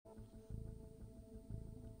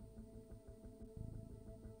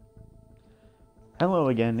Hello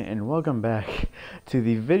again and welcome back to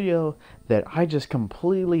the video that I just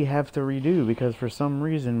completely have to redo because for some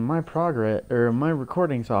reason my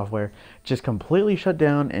recording software just completely shut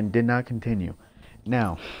down and did not continue.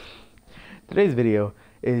 Now, today's video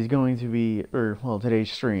is going to be,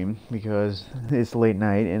 today's stream, because it's late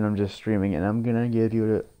night and I'm just streaming, and I'm gonna give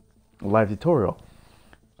you a live tutorial.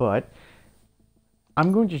 But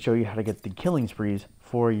I'm going to show you how to get the killing sprees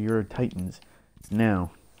for your Titans.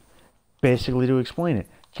 Now, basically, to explain it,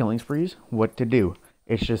 killing sprees, what to do.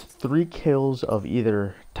 It's just 3 kills of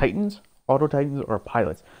either Titans, Auto Titans, or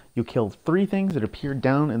Pilots. You kill 3 things that appear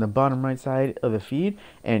down in the bottom right side of the feed,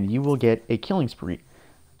 and you will get a killing spree.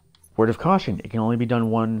 Word of caution, it can only be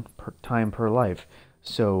done one time per life.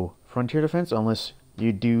 So, Frontier Defense, unless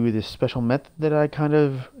you do this special method that I kind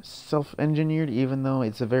of self-engineered, even though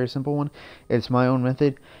it's a very simple one, it's my own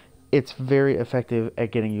method, it's very effective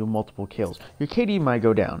at getting you multiple kills. Your KD might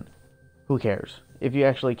go down. Who cares? If you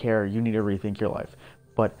actually care, you need to rethink your life.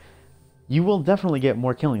 But you will definitely get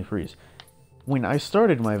more killing sprees. When I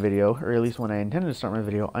started my video, or at least when I intended to start my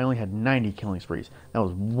video, I only had 90 killing sprees. That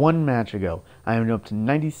was 1 match ago. I am up to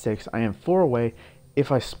 96. I am 4 away.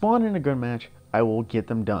 If I spawn in a good match, I will get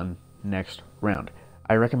them done next round.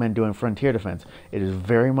 I recommend doing Frontier Defense. It is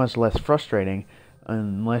very much less frustrating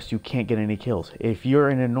unless you can't get any kills. If you're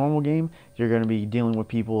in a normal game, you're going to be dealing with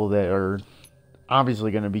people that are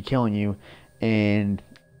obviously going to be killing you and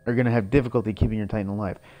are going to have difficulty keeping your Titan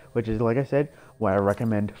alive, which is, like I said, why I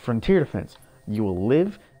recommend Frontier Defense. You will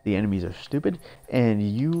live, the enemies are stupid, and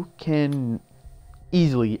you can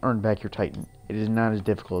easily earn back your Titan. It is not as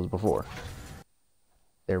difficult as before.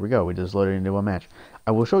 There we go, we just loaded into a match.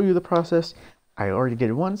 I will show you the process. I already did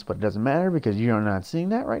it once, but it doesn't matter because you are not seeing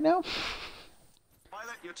that right now.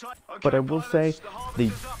 But I will say the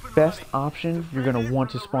best option you're going to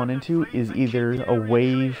want to spawn into is either a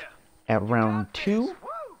wave at round 2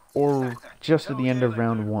 or just at the end of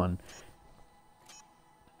round 1.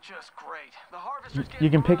 You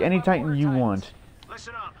can pick any Titan you want.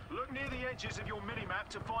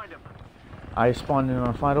 I spawned in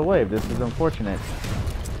on final wave. This is unfortunate.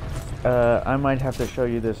 I might have to show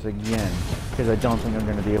you this again because I don't think I'm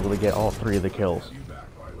going to be able to get all 3 of the kills.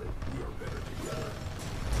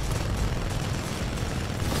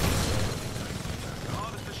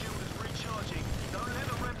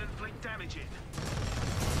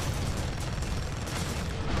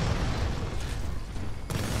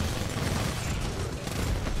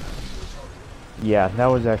 Yeah, that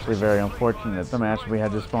was actually very unfortunate. The match we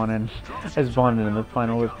had to spawn in, I spawned in the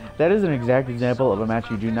final wave. That is an exact example of a match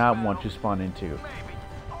you do not want to spawn into.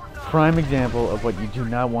 Prime example of what you do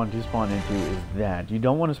not want to spawn into is that. You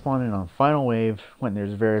don't want to spawn in on final wave when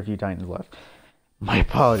there's very few Titans left. My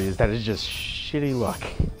apologies, that is just shitty luck.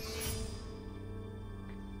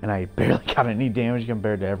 And I barely got any damage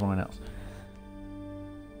compared to everyone else.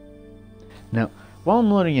 Now, while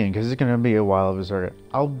I'm loading in, because it's going to be a while of a circuit,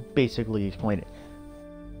 I'll basically explain it.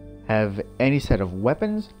 Have any set of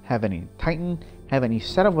weapons, have any Titan, have any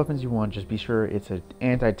set of weapons you want, just be sure it's an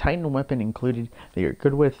anti-Titan weapon included that you're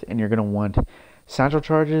good with, and you're going to want satchel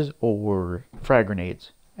charges or frag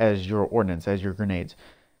grenades as your ordnance, as your grenades,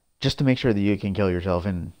 just to make sure that you can kill yourself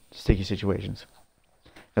in sticky situations.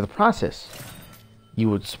 Now the process,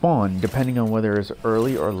 you would spawn, depending on whether it's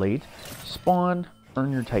early or late, spawn,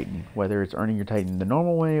 earn your Titan, whether it's earning your Titan the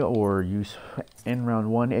normal way or you in round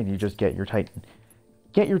 1 and you just get your Titan.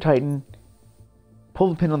 Get your Titan, pull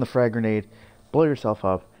the pin on the frag grenade, blow yourself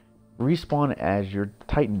up, respawn as your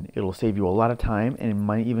Titan. It'll save you a lot of time and it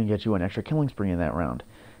might even get you an extra killing spree in that round.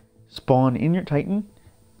 Spawn in your Titan,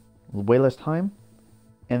 way less time,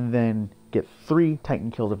 and then get 3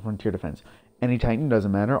 Titan kills in Frontier Defense. Any Titan,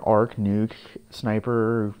 doesn't matter, Arc, Nuke,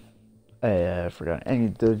 Sniper, I forgot,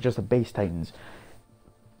 just the base Titans.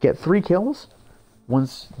 Get 3 kills.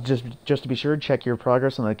 Once, just to be sure, check your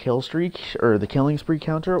progress on the kill streak, or the killing spree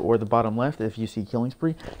counter, or the bottom left. If you see killing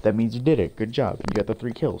spree, that means you did it. Good job. You got the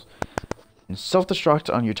 3 kills. And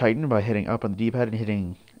self-destruct on your Titan by hitting up on the D-pad and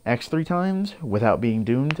hitting X 3 times, without being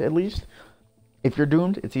doomed, at least. If you're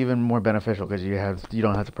doomed, it's even more beneficial, because you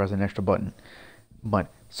don't have to press an extra button.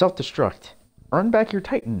 But, self-destruct. Earn back your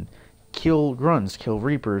Titan. Kill grunts, kill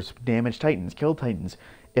reapers, damage Titans, kill Titans.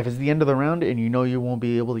 If it's the end of the round and you know you won't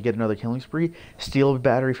be able to get another killing spree, steal a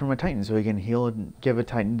battery from a Titan so he can heal and give a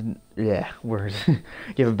Titan...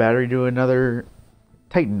 give a battery to another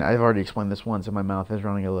Titan. I've already explained this once and my mouth is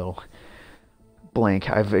running a little blank.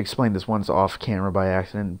 I've explained this once off camera by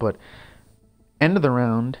accident, but end of the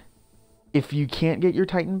round, if you can't get your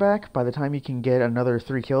Titan back, by the time you can get another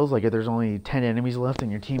 3 kills, like if there's only 10 enemies left and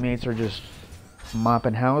your teammates are just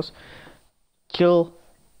mopping house, kill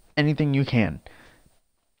anything you can.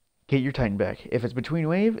 get your Titan back. If it's between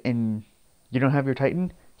wave and you don't have your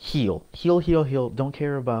Titan, heal. Heal, heal, heal. Don't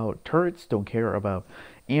care about turrets. Don't care about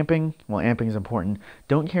amping. Well, amping is important.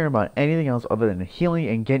 Don't care about anything else other than healing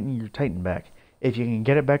and getting your Titan back. If you can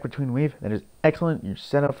get it back between wave, that is excellent. You're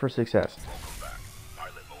set up for success.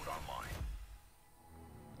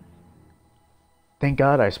 Thank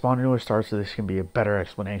God I spawned earlier start so this can be a better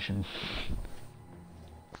explanation.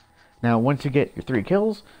 Now, once you get your 3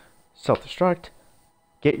 kills, self-destruct,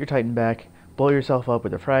 get your Titan back, blow yourself up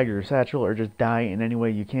with a frag or a satchel, or just die in any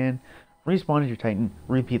way you can. Respawn as your Titan,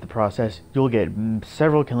 repeat the process. You'll get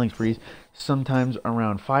several killing sprees, sometimes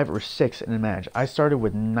around 5 or 6 in a match. I started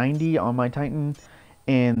with 90 on my Titan,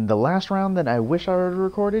 and the last round that I wish I would have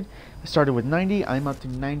recorded, I started with 90, I'm up to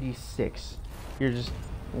 96. Here, just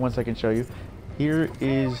once I can show you. Here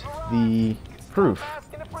is the proof.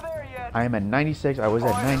 I am at 96, I was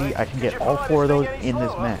at 90, I can get all 4 of those in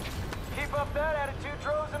this match.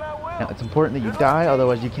 Now, it's important that you die,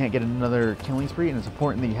 otherwise you can't get another killing spree, and it's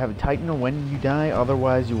important that you have a Titan when you die,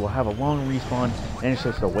 otherwise you will have a long respawn, and it's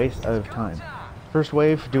just a waste of time. First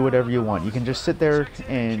wave, do whatever you want. You can just sit there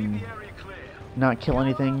and not kill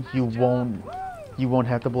anything. You won't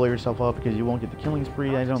have to blow yourself up because you won't get the killing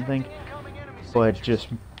spree, I don't think. But just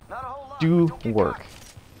do work.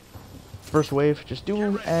 First wave, just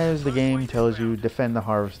do as the game tells you. Defend the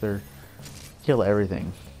harvester. Kill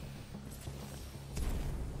everything.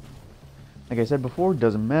 Like I said before,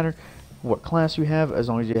 doesn't matter what class you have, as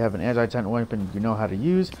long as you have an anti-titan weapon you know how to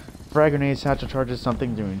use. Frag grenades, satchel charges,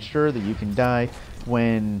 something to ensure that you can die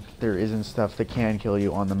when there isn't stuff that can kill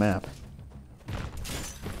you on the map.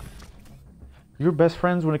 Your best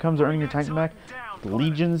friends when it comes to earning your Titan back,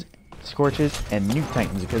 Legions, Scorches, and Nuke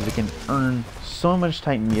Titans, because it can earn so much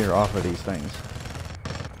Titan meter off of these things.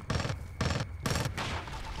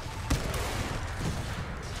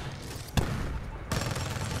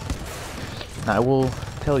 I will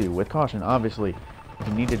tell you, with caution, obviously, if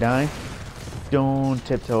you need to die, don't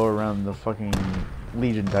tiptoe around the fucking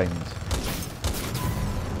Legion Titans.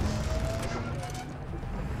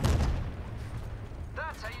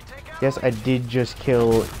 Yes, I did just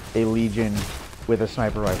kill a Legion with a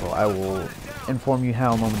sniper rifle. I will inform you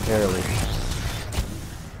how momentarily.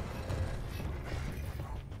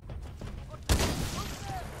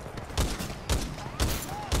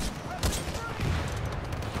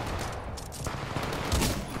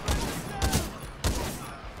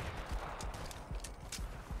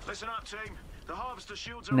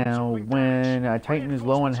 Now, when a Titan is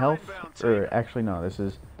low on health, or actually no, this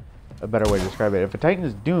is a better way to describe it. If a Titan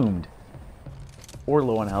is doomed or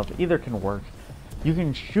low on health, either can work. You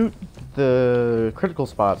can shoot the critical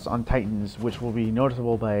spots on Titans, which will be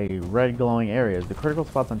noticeable by red glowing areas. The critical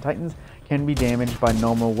spots on Titans can be damaged by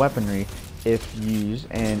normal weaponry if used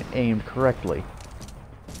and aimed correctly.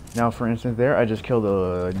 Now, for instance, there, I just killed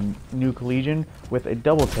a Nuke Legion with a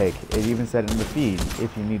double take. It even said in the feed.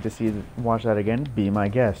 If you need to watch that again, be my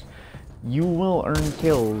guest. You will earn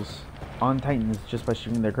kills on Titans just by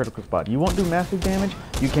shooting their critical spot. You won't do massive damage.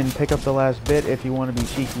 You can pick up the last bit if you want to be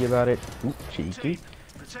cheeky about it. Ooh, cheeky.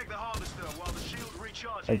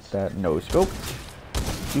 Like that, no scope.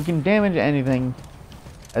 You can damage anything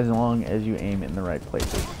as long as you aim in the right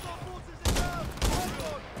places.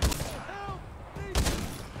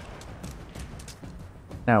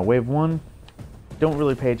 Now, wave 1, don't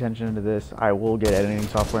really pay attention to this. I will get editing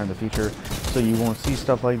software in the future, so you won't see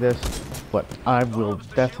stuff like this, but I will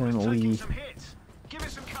definitely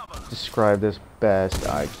describe this best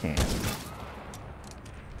I can.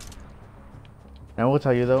 Now, I will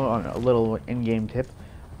tell you though, on a little in-game tip,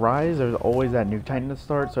 Rise, there's always that Nuke Titan to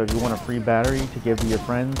start, so if you want a free battery to give to your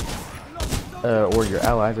friends, or your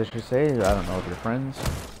allies I should say, I don't know if your friends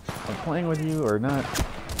are playing with you or not,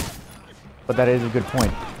 but that is a good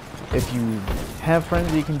point. If you have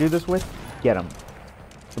friends that you can do this with, get them.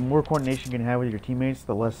 The more coordination you can have with your teammates,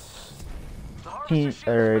 the less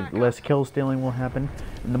kill stealing will happen,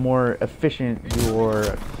 and the more efficient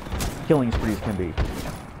your killing sprees can be.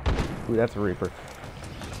 Ooh, that's a Reaper.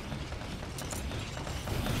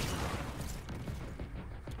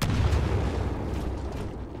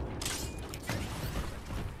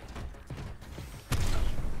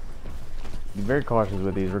 Be very cautious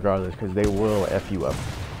with these regardless, because they will F you up.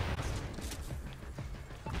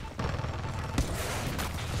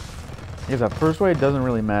 Because that first wave, it doesn't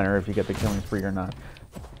really matter if you get the killing spree or not.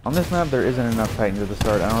 On this map, there isn't enough Titans at the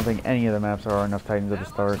start. I don't think any of the maps are enough Titans at the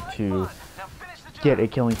start to get a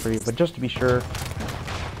killing spree, but just to be sure,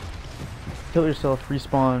 kill yourself,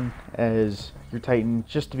 respawn as your Titan,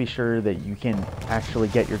 just to be sure that you can actually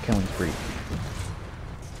get your killing spree.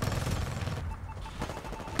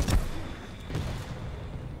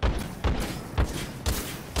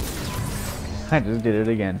 I just did it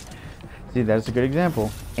again. See, that's a good example.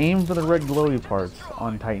 Aim for the red glowy parts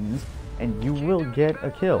on Titans, and you will get a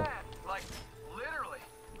kill.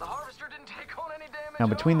 Now,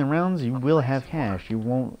 between the rounds, you will have cash. You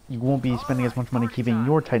won't be spending as much money keeping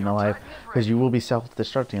your Titan alive, because you will be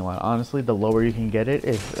self-destructing a lot. Honestly, the lower you can get it,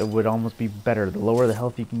 it would almost be better. The lower the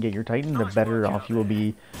health you can get your Titan, the better off you will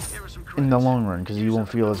be in the long run, because you won't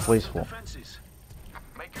feel as wasteful.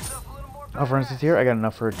 For instance, here I got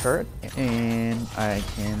enough for a turret, and I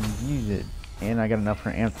can use it, and I got enough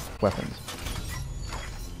for amped weapons.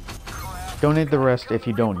 Donate the rest if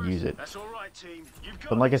you don't use it.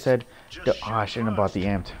 But like I said, I shouldn't have bought the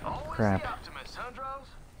amped. Crap.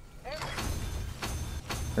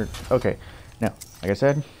 Okay, now, like I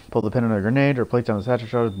said, pull the pin on a grenade or plates on the satchel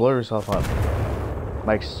charge, blow yourself up.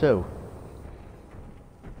 Like so.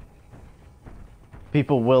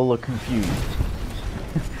 People will look confused.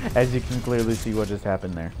 As you can clearly see what just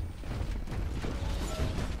happened there.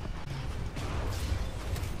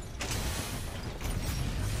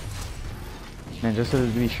 And just to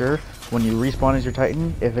be sure, when you respawn as your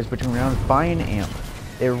Titan, if it's between rounds, buy an amp.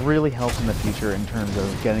 It really helps in the future in terms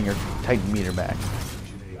of getting your Titan meter back.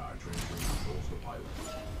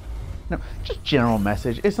 Now, just general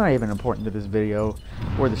message. It's not even important to this video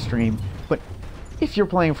or the stream, but if you're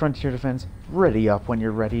playing Frontier Defense, ready up when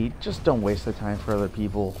you're ready. Just don't waste the time for other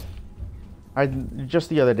people. Just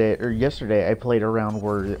the other day, or yesterday, I played a round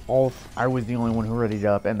where I was the only one who readied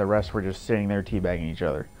up, and the rest were just sitting there teabagging each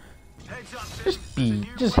other.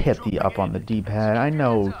 Just hit the up on the D-pad. I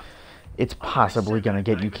know it's possibly gonna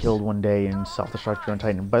get you killed one day and self-destruct your own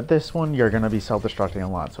Titan, but this one you're gonna be self-destructing a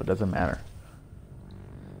lot, so it doesn't matter.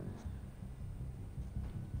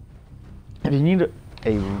 If you need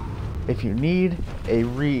a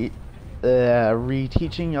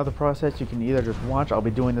reteaching of the process, you can either just watch. I'll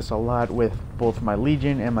be doing this a lot with both my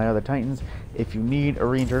Legion and my other Titans. If you need a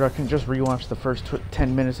reintroduction, just rewatch the first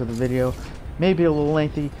 10 minutes of the video. Maybe a little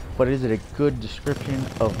lengthy, but is it a good description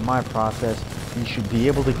of my process? You should be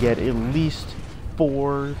able to get at least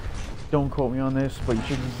 4, don't quote me on this, but you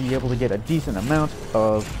should be able to get a decent amount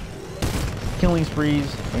of killing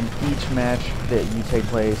sprees in each match that you take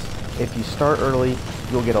place. If you start early,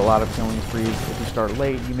 you'll get a lot of killing sprees. If you start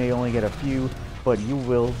late, you may only get a few, but you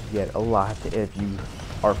will get a lot if you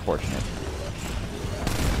are fortunate.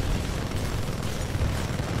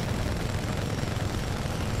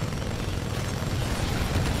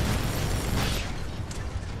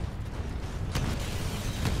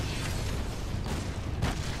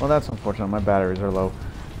 Well, that's unfortunate. My batteries are low.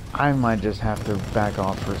 I might just have to back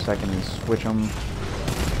off for a second and switch them.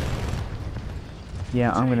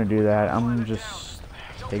 Yeah, I'm gonna do that. I'm just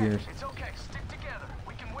figures.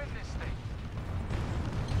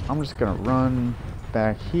 I'm just gonna run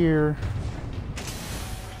back here.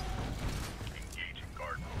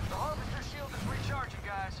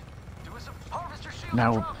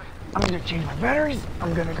 Now, I'm gonna change my batteries.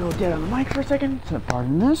 I'm gonna go dead on the mic for a second. So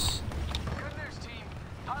pardon this. Good news, team.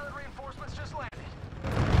 Pilot reinforcements just landed.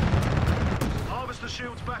 Harvest the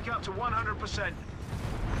shields back up to 100%.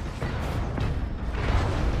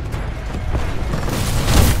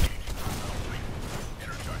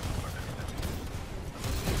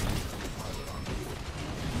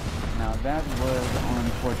 Now that was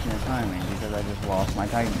unfortunate timing because I just lost my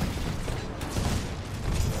Titan.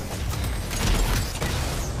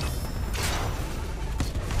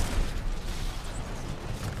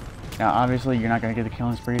 Now obviously you're not going to get the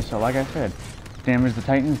killing spree, so like I said, damage the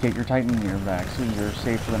Titans, get your Titan meter back so you're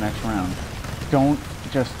safe for the next round. Don't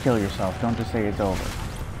just kill yourself, don't just say it's over.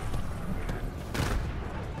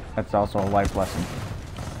 That's also a life lesson.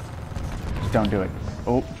 Just don't do it.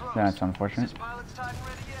 Oh, that's unfortunate.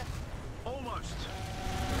 Almost.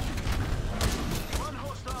 One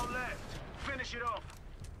hostile left. Finish it off.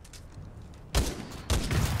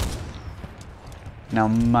 Now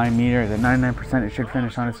my meter is at 99%, it should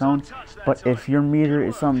finish on its own. But if your meter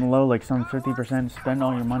is something low, like some 50%, spend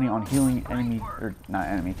all your money on healing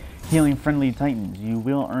healing friendly Titans. You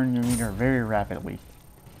will earn your meter very rapidly.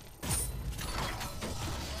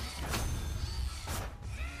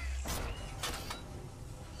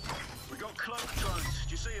 We got cloak drones.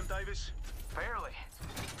 Do you see them, Davis? Barely.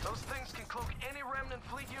 Those things can cloak any remnant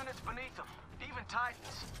fleet units beneath them, even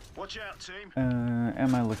Titans. Watch out, team.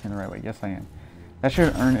 Am I looking the right way? Yes, I am. That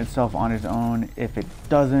should earn itself on its own. If it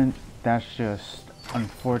doesn't, that's just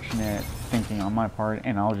unfortunate thinking on my part,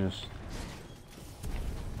 and I'll just...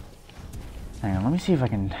 Hang on, let me see if I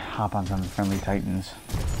can hop on some friendly Titans.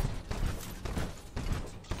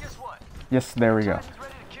 Guess what? Yes, there we go. Titan's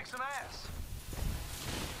ready to kick some ass.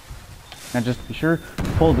 Now just be sure,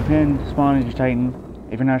 pull the pin, spawn as your Titan,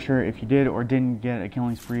 If you're not sure if you did or didn't get a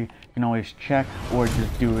killing spree, you can always check or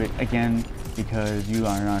just do it again because you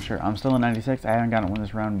are not sure. I'm still at 96. I haven't gotten one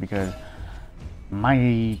this round because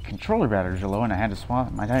my controller batteries are low and I had to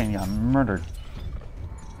swap. My Titan got murdered.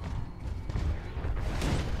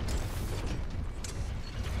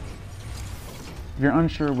 If you're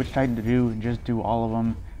unsure which Titan to do, just do all of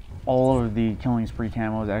them. All of the killing spree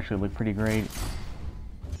camos actually look pretty great.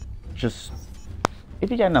 Just,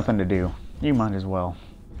 if you got nothing to do, you might as well.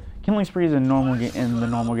 Killing sprees in the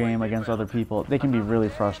normal game against other people, they can be really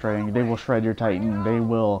frustrating. They will shred your Titan. They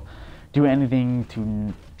will do anything to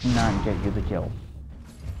not get you the kill.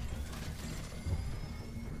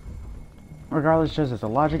 Regardless, just as a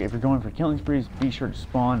logic, if you're going for killing sprees, be sure to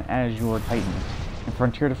spawn as your Titan. In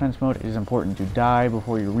Frontier Defense mode, it is important to die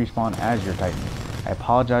before you respawn as your Titan. I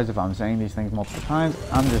apologize if I'm saying these things multiple times.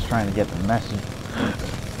 I'm just trying to get the message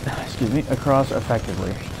excuse me, across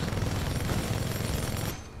effectively.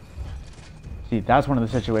 See, that's one of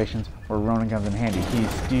the situations where Ronin comes in handy. He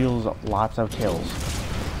steals lots of kills.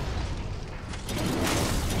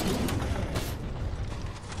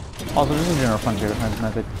 Also, just a general Frontier Defense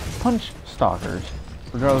method. Punch stalkers.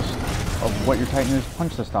 Regardless of what your Titan is,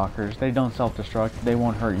 punch the stalkers. They don't self-destruct, they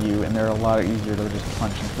won't hurt you, and they're a lot easier to just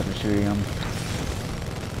punch instead of shooting them.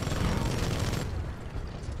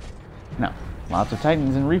 Now, lots of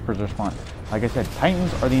Titans and Reapers are spawned. Like I said,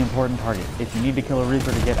 Titans are the important target. If you need to kill a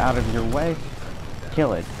Reaper to get out of your way,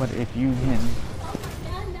 kill it. But if you can...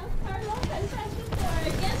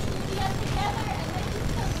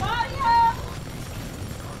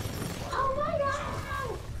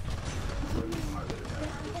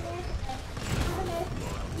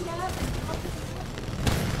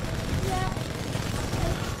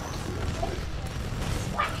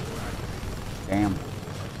 Damn.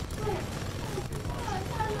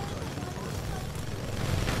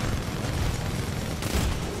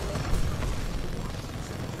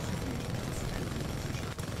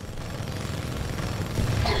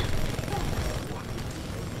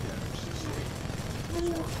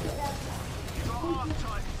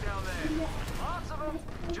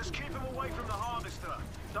 Just keep him away from the harvester.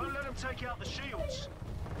 Don't let him take out the shields.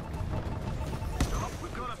 Oh,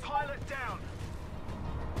 we've got a pilot down.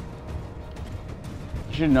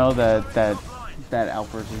 You should know that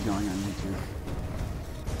outburst is going on YouTube.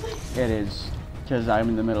 It is, because I'm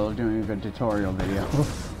in the middle of doing a good tutorial video.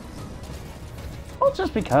 Well,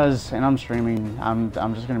 just because, and I'm streaming. I'm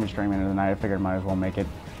just gonna be streaming it tonight. I figured I might as well make it.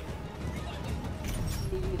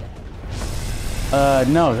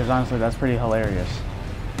 No, because honestly, that's pretty hilarious.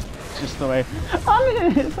 It's just the way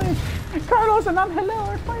it's like Carlos and Angelo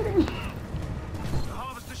are fighting.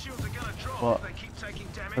 Well,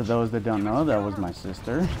 for those that don't know, that was my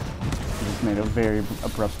sister. She just made a very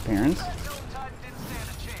abrupt appearance.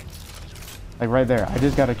 Like right there, I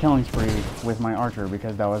just got a killing spree with my archer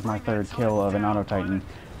because that was my third kill of an auto titan.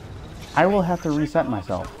 I will have to reset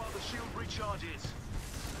myself.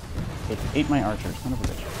 It ate my archer, son of a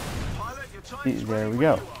bitch. See, there we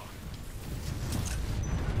go.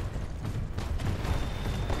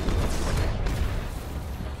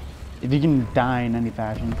 If you can die in any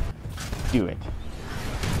fashion, do it.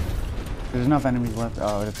 There's enough enemies left.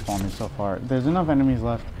 Oh, it's spawned me so far. There's enough enemies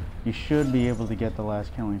left. You should be able to get the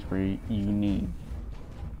last killing spree you need.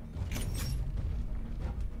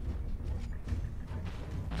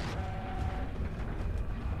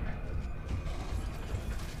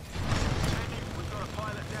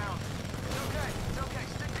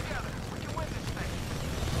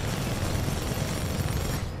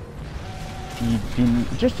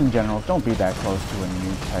 Just in general, don't be that close to a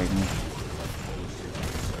new Titan.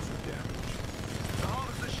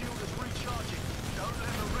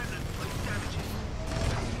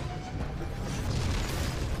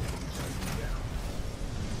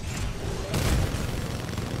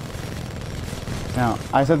 Now,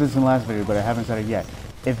 I said this in the last video, but I haven't said it yet.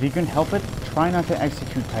 If you can help it, try not to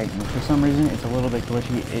execute Titans. For some reason, it's a little bit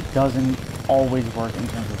glitchy. It doesn't always work in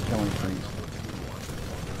terms of killing sprees.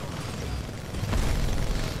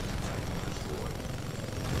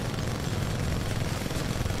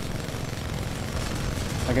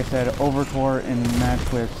 Like I said, Overcore in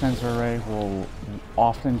match with Sensor Array will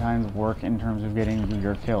oftentimes work in terms of getting you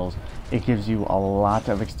your kills. It gives you a lot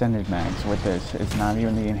of extended mags with this. It's not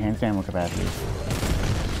even the enhanced ammo capacity.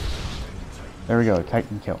 There we go,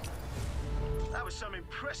 Titan kill. That was some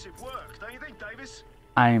impressive work, don't you think, Davis?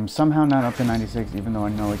 I am somehow not up to 96 even though I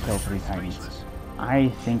know I killed 3 Titans. I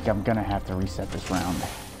think I'm gonna have to reset this round.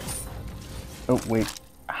 Oh, wait.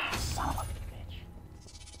 Ah, son of a bitch.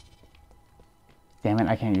 Damn it,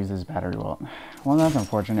 I can't use this battery well. Well, that's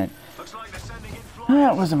unfortunate. Looks like they're sending in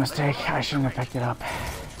That was a mistake. I shouldn't have picked it up.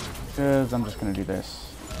 Because I'm just going to do this.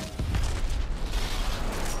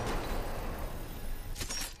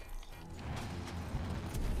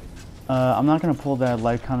 I'm not going to pull that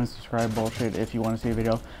like, comment, subscribe bullshit if you want to see a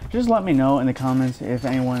video. Just let me know in the comments if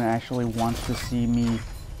anyone actually wants to see me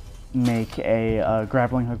make a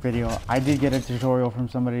grappling hook video. I did get a tutorial from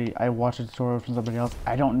somebody. I watched a tutorial from somebody else.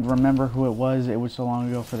 I don't remember who it was. It was so long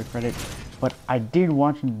ago for the credit. But I did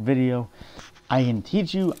watch a video. I can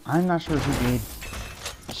teach you. I'm not sure who did.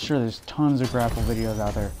 I'm sure there's tons of grapple videos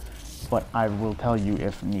out there. But I will tell you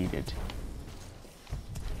if needed.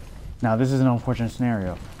 Now this is an unfortunate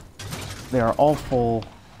scenario. They are all full.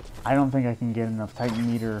 I don't think I can get enough Titan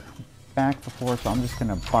meter back before, so I'm just going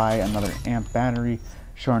to buy another amp battery,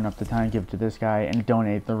 shorten up the time, give it to this guy, and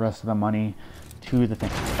donate the rest of the money to the thing.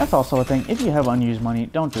 That's also a thing. If you have unused money,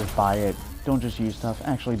 don't just buy it. Don't just use stuff.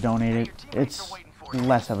 Actually donate it. It's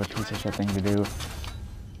less of a piece of shit thing to do.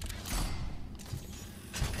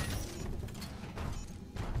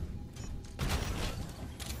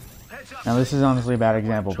 Now this is honestly a bad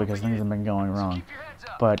example because things have been going wrong,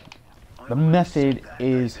 but the method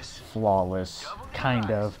is flawless, kind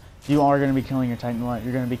of. You are going to be killing your Titan a lot.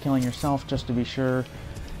 You're going to be killing yourself just to be sure,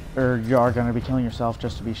 or you are going to be killing yourself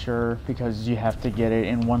just to be sure because you have to get it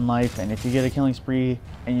in one life, and if you get a killing spree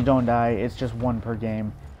and you don't die, it's just one per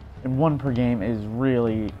game. And one per game is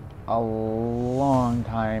really a long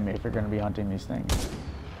time if you're going to be hunting these things.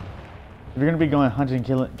 If you're going to be going hunting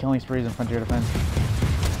killing sprees in Frontier Defense,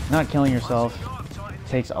 not killing yourself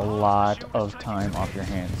takes a lot of time off your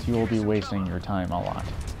hands. You will be wasting your time a lot.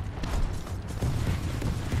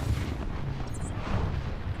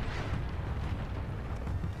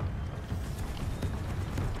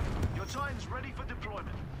 Your Titan's ready for deployment.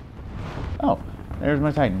 Oh, there's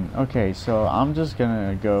my Titan. Okay, so I'm just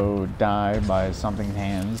gonna go die by something's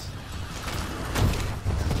hands.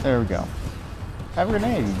 There we go. Have a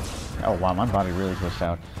grenade. Oh wow, my body really glitched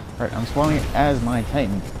out. Alright, I'm spawning it as my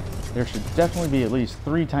Titan. There should definitely be at least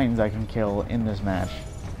 3 Titans I can kill in this match.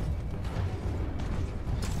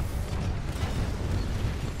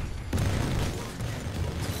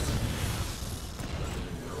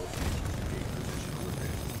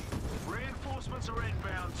 Reinforcements are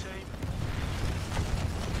inbound, team.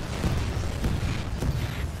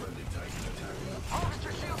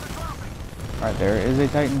 Harvester shields are dropping. Alright, there is a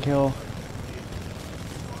Titan kill.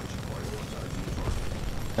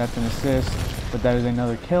 That's an assist. But that is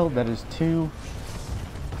another kill. That is 2.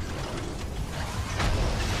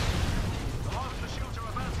 The harvester shields are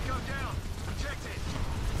about to go down. Protect it.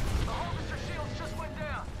 The harvester shields just went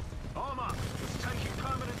down. Armor is taking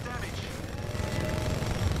permanent damage.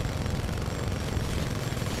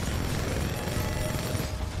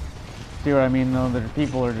 See what I mean though? The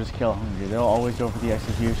people are just kill hungry. They'll always go for the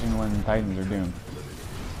execution when Titans are doomed.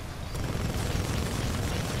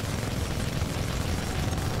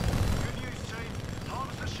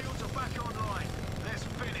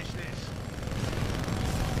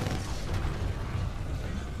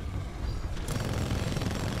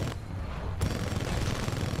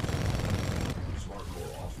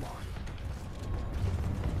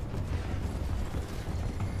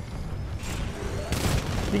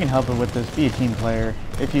 You can help it with this. Be a team player.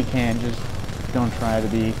 If you can, just don't try to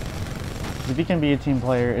be. If you can be a team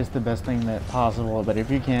player, it's the best thing that possible. But if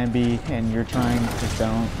you can be and you're trying, just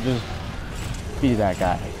don't. Just be that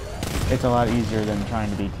guy. It's a lot easier than trying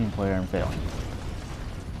to be a team player and failing.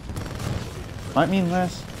 Might mean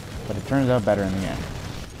less, but it turns out better in the end.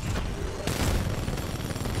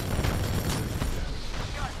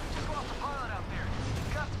 Guys, we just lost a pilot out there.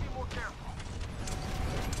 You've got to be more careful.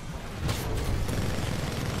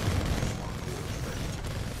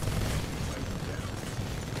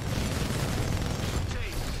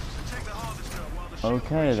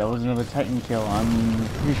 Okay, that was another Titan kill. I'm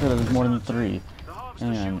pretty sure that was more than 3.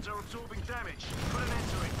 And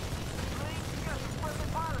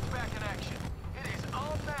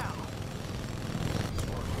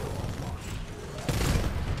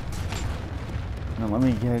now let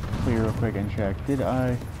me get clear real quick and check. Did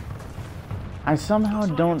I somehow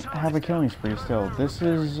don't have a killing spree still. This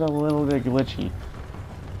is a little bit glitchy.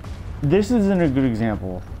 This isn't a good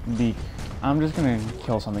example. I'm just gonna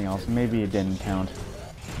kill something else. Maybe it didn't count.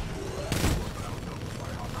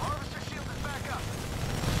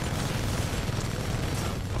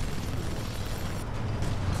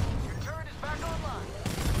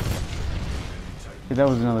 Okay, that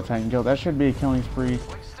was another Titan kill. That should be a killing spree.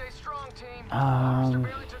 Hang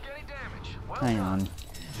on.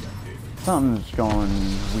 Something's going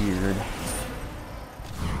weird.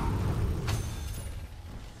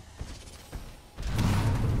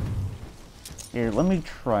 Here, let me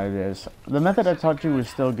try this. The method I taught you was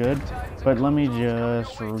still good, but let me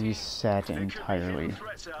just reset entirely.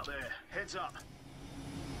 Threats out there. Heads up.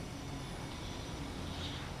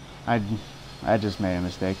 I just made a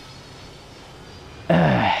mistake.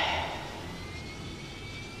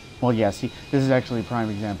 Well, yeah, see, this is actually a prime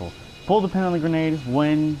example. Pull the pin on the grenade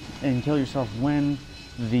and kill yourself when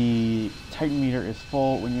the Titan meter is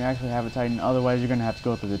full, when you actually have a Titan. Otherwise, you're going to have to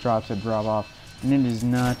go through the drops that drop off, and it is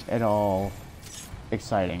not at all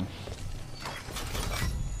exciting.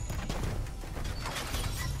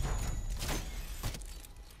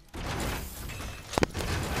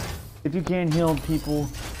 If you can heal people,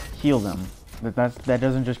 heal them. That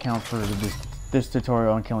doesn't just count for this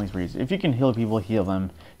tutorial on killing sprees. If you can heal people, heal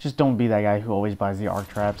them. Just don't be that guy who always buys the arc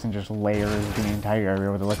traps and just layers the entire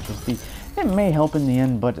area with electricity. It may help in the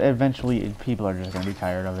end, but eventually people are just going to be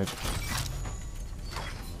tired of it.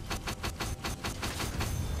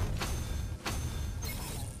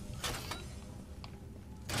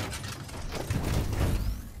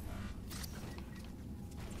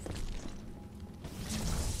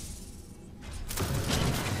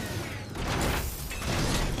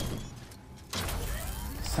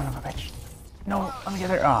 Son of a bitch. No, let me get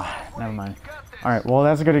there. Ah, never mind. Alright, well,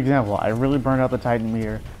 that's a good example. I really burned out the Titan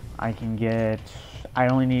meter. I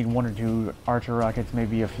only need 1 or 2 archer rockets,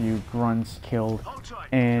 maybe a few grunts killed,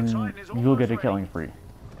 and you'll get a killing spree.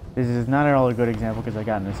 This is not at all a good example because I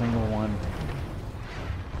got in a single one.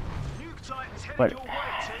 But,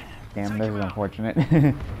 damn, this is unfortunate.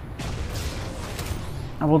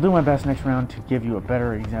 I will do my best next round to give you a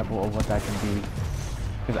better example of what that can be.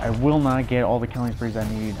 Because I will not get all the killing sprees I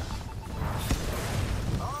need.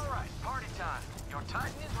 Alright, party time. Your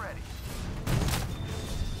Titan is ready.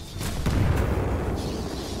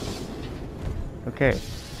 Okay,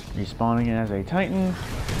 respawning as a Titan. We've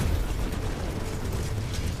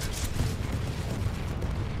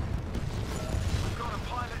got a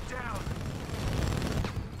pilot down.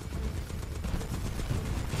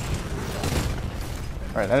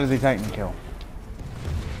 Alright, that is a Titan kill.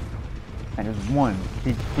 And there's 1.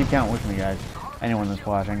 Keep counting with me, guys. Anyone that's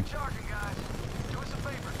watching. Charging, guys. Do us a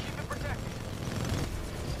favor. Keep it protected.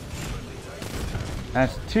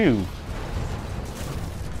 That's 2.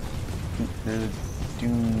 There's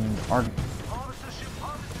doomed arc.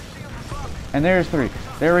 And there's 3.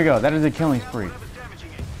 There we go. That is a killing spree.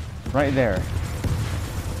 Right there.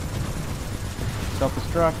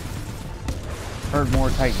 Self-destruct. Herd more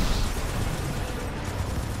Titans.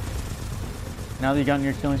 Now that you've gotten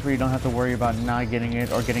your killing spree, you don't have to worry about not getting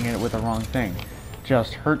it or getting it with the wrong thing.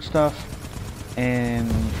 Just hurt stuff and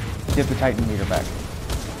get the Titan meter back.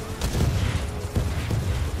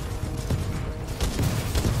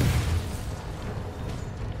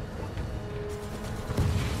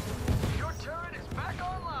 Your turret is back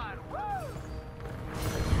online. Woo!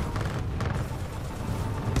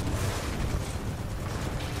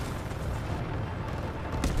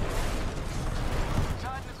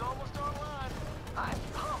 Titan is almost online. I'm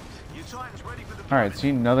pumped. Your Titan's ready for the Alright, see,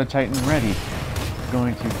 another Titan ready.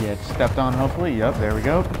 Going to get stepped on, hopefully. Yep, there we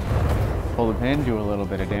go. Pull the pin, do a little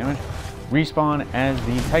bit of damage. Respawn as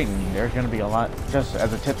the Titan. There's going to be a lot, just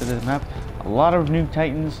as a tip of this map, a lot of new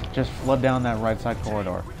Titans just flood down that right side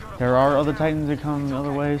corridor. There are other Titans that come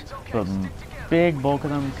other ways, but a big bulk of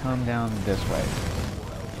them come down this way.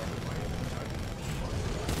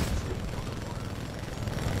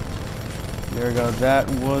 There we go, that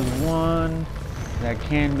was 1. That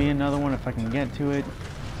can be another one if I can get to it.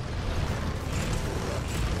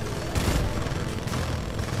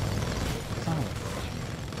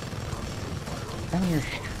 Down your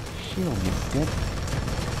shield, you dick.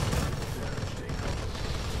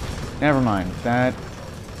 Never mind. That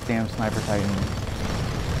damn sniper Titan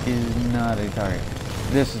is not a target.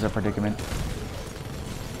 This is a predicament.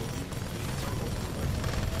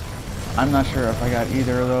 I'm not sure if I got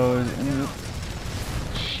either of those.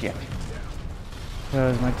 Shit.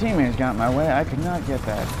 Because my teammates got in my way, I could not get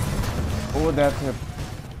that. Oh, that's a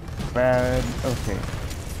bad... Okay.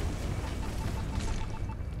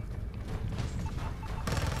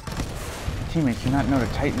 Teammates do not know to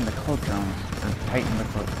tighten the cloak drones, or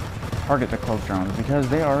target the cloak drones, because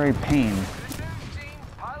they are a pain.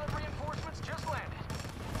 pilot reinforcements just landed.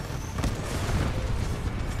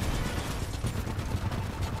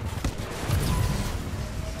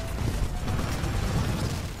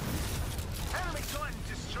 Enemy Titan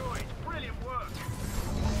destroyed. Brilliant work.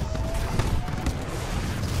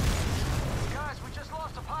 Guys, we just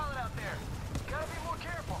lost a pilot out there. Gotta be more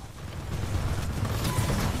careful.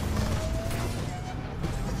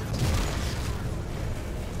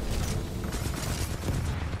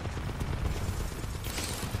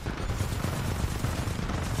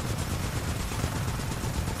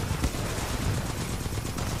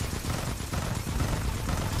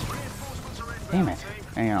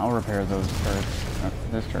 And I'll repair those turrets.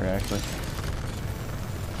 This turret, actually.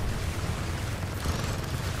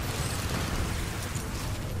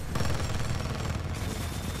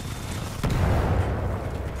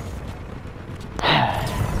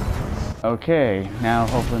 Okay, now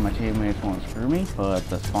hopefully my teammates won't screw me, but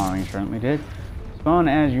the spawning certainly did. Spawn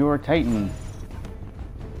as your Titan.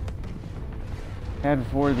 Head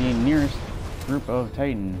for the nearest group of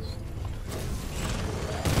Titans.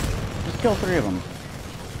 Just kill 3 of them.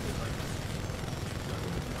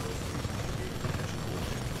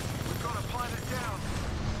 We've got to pilot down.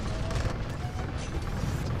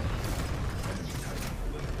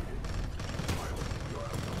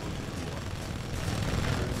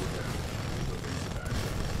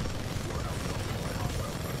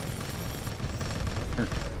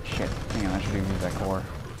 Shit, hang on, I should have used that core.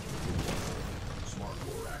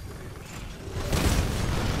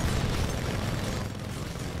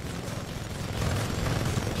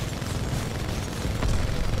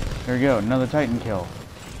 There we go, another Titan kill.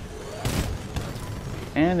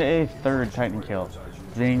 And a 3rd Titan kill.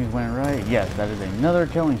 Things went right. Yes, that is another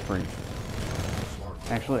killing spree.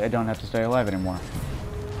 Actually, I don't have to stay alive anymore.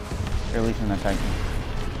 Or at least in that Titan.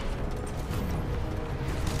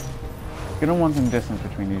 Gonna want some distance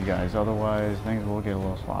between these guys, otherwise things will get a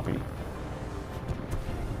little sloppy.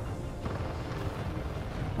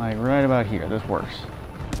 Like right about here, this works.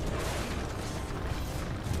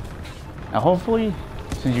 Now hopefully,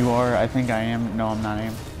 since you are, I think I am, no I'm not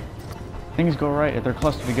aim. Things go right, if they're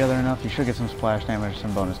clustered together enough, you should get some splash damage,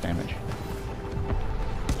 some bonus damage.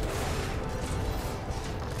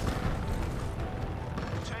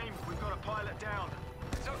 Team, we've got to pilot down.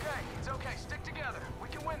 It's okay, stick together. We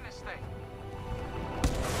can win this thing.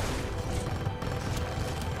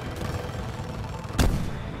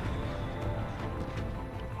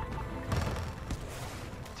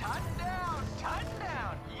 Tighten down,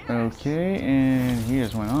 yes! Okay, and he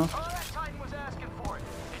just went off. Oh, that Titan was asking for it,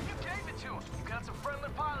 and you gave it to him. You got some friendly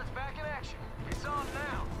pilots back in action. It's on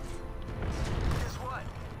now. Guess what?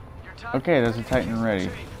 Your Titan Okay, there's a Titan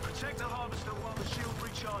ready. Protect the harvester while the shield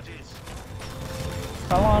recharges.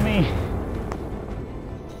 Follow me!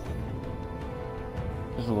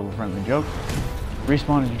 Just a little friendly joke.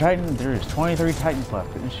 Respawn as your Titan, there is 23 Titans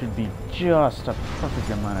left. It should be just a perfect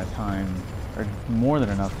amount of time, or more than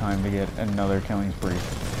enough time to get another killing spree.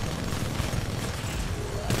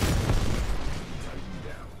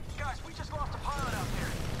 Guys, we just lost a pilot out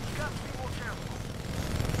there. You got to be more careful.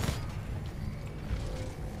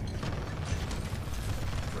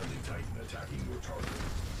 Friendly Titan attacking your target.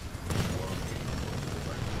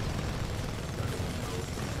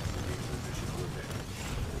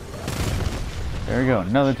 There we go,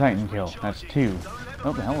 another Titan kill. That's 2.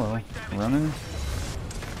 Oh, hello. Running.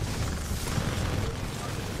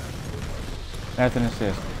 That's an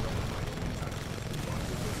assist.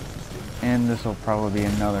 And this will probably be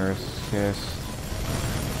another assist.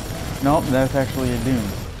 Nope, that's actually a doom.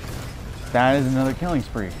 That is another killing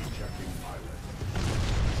spree.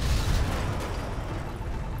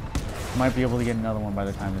 Might be able to get another one by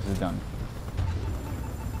the time this is done.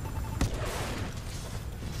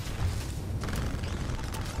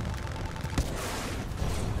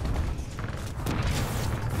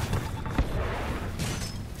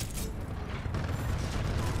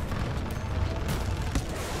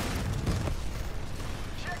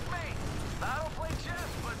 Checkmate! I don't play chess,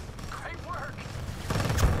 but great work.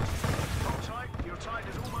 Hold tight, your Titan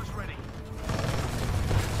is almost ready.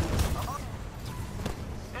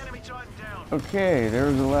 Enemy Titan down. Okay, there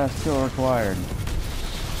was the last kill required.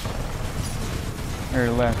 Or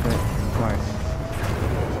the last hit required.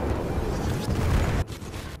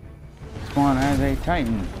 Spawn as a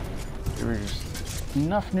Titan. There's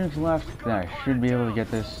enough nukes left that I should be able to get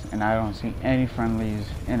this, and I don't see any friendlies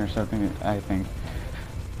intercepting it, I think.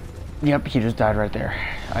 Yep, he just died right there.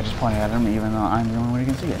 I just pointed at him even though I'm the only one who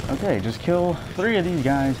can see it. Okay, just kill 3 of these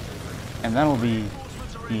guys, and that'll be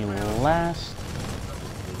the last.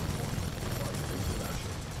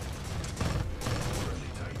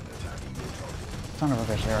 Son of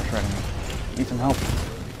a bitch, they are shredding me. Need some help.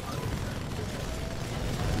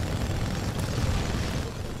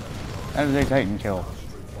 That is a Titan kill.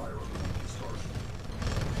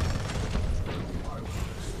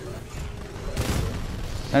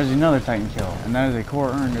 That is another Titan kill, and that is a core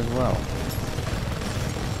earned as well.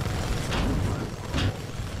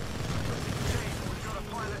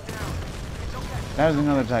 That is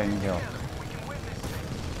another Titan kill.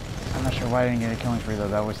 I'm not sure why I didn't get a killing spree though.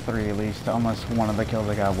 That was 3 at least. Almost one of the kills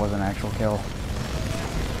I got was an actual kill.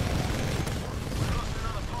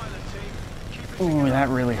 Ooh, that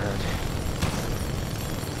really hurt.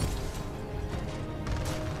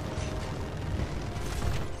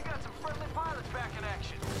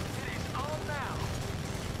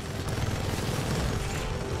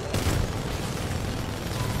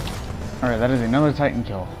 Alright, that is another Titan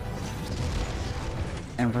kill.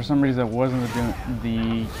 And for some reason, it wasn't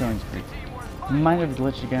the killing spree. Might have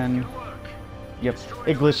glitched again. Yep,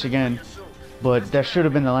 it glitched again. But that should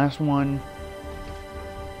have been the last one.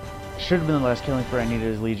 Should have been the last killing spree I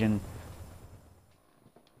needed as Legion.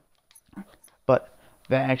 But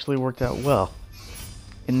that actually worked out well.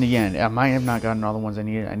 In the end, I might have not gotten all the ones I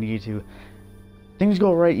needed. I needed to. Things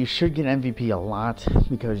go right, you should get MVP a lot,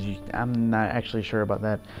 because I'm not actually sure about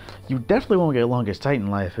that. You definitely won't get longest Titan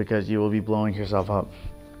life, because you will be blowing yourself up.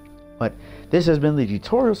 But this has been the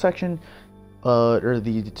tutorial section, or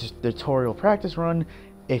the tutorial practice run.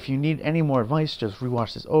 If you need any more advice, just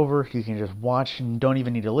rewatch this over. You can just watch and don't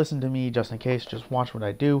even need to listen to me, just in case. Just watch what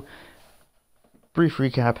I do. Brief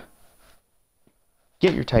recap.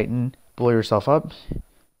 Get your Titan, blow yourself up.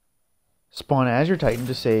 Spawn as your Titan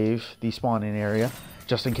to save the spawning area,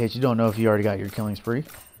 just in case you don't know if you already got your killing spree.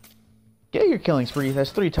 Get your killing spree.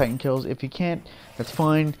 That's 3 Titan kills. If you can't, that's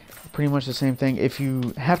fine. Pretty much the same thing. If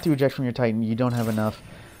you have to eject from your Titan, you don't have enough.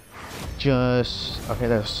 Just okay.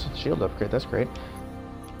 That's shield upgrade. That's great.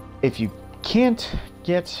 If you can't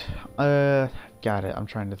get, got it. I'm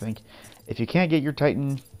trying to think. If you can't get your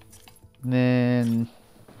Titan, then,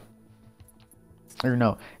 or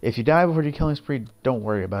no, if you die before your killing spree, don't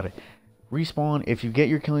worry about it. Respawn. If you get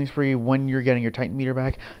your killing spree when you're getting your Titan meter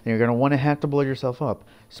back, then you're going to want to have to blow yourself up.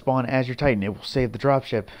 Spawn as your Titan. It will save the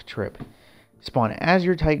dropship trip. Spawn as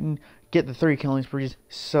your Titan. Get the 3 killing sprees.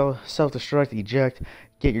 Self-destruct. Eject.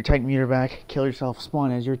 Get your Titan meter back. Kill yourself.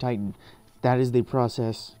 Spawn as your Titan. That is the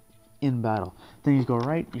process in battle. Things go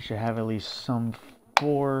right. You should have at least some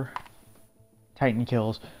 4 Titan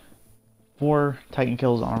kills. 4 Titan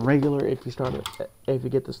kills on regular if you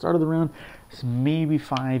get the start of the round. Maybe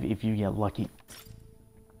 5 if you get lucky.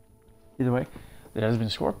 Either way, this has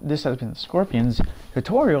been the Scorpion's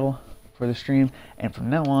tutorial for the stream, and from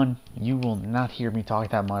now on you will not hear me talk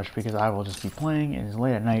that much, because I will just be playing and it's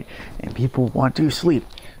late at night and people want to sleep.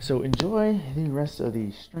 So enjoy the rest of the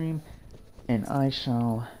stream, and I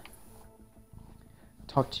shall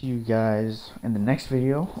talk to you guys in the next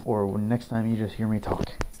video, or next time you just hear me talk.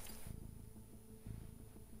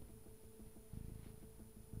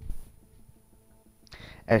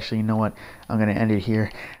 Actually, you know what? I'm going to end it here.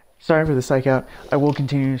 Sorry for the psych out. I will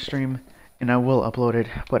continue to stream and I will upload it,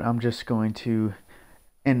 but I'm just going to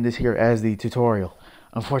end this here as the tutorial.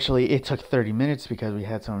 Unfortunately, it took 30 minutes because we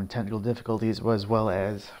had some technical difficulties as well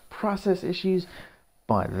as process issues.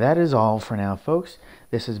 But that is all for now, folks.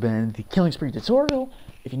 This has been the Killing Spree tutorial.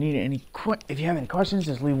 If you need if you have any questions,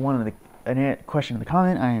 just leave a question in the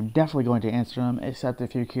comment. I am definitely going to answer them, except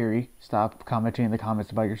if you're curious. Stop commenting in the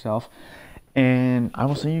comments about yourself. And I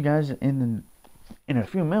will see you guys in a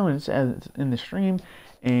few moments in the stream,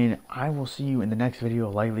 and I will see you in the next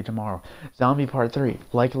video, likely tomorrow. Zombie Part 3,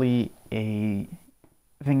 likely a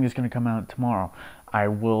thing that's going to come out tomorrow. I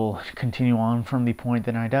will continue on from the point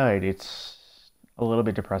that I died. It's a little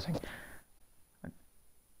bit depressing.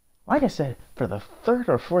 Like I said, for the 3rd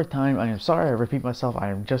or 4th time, I am sorry I repeat myself. I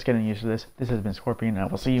am just getting used to this. This has been Scorpion, and I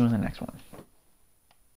will see you in the next one.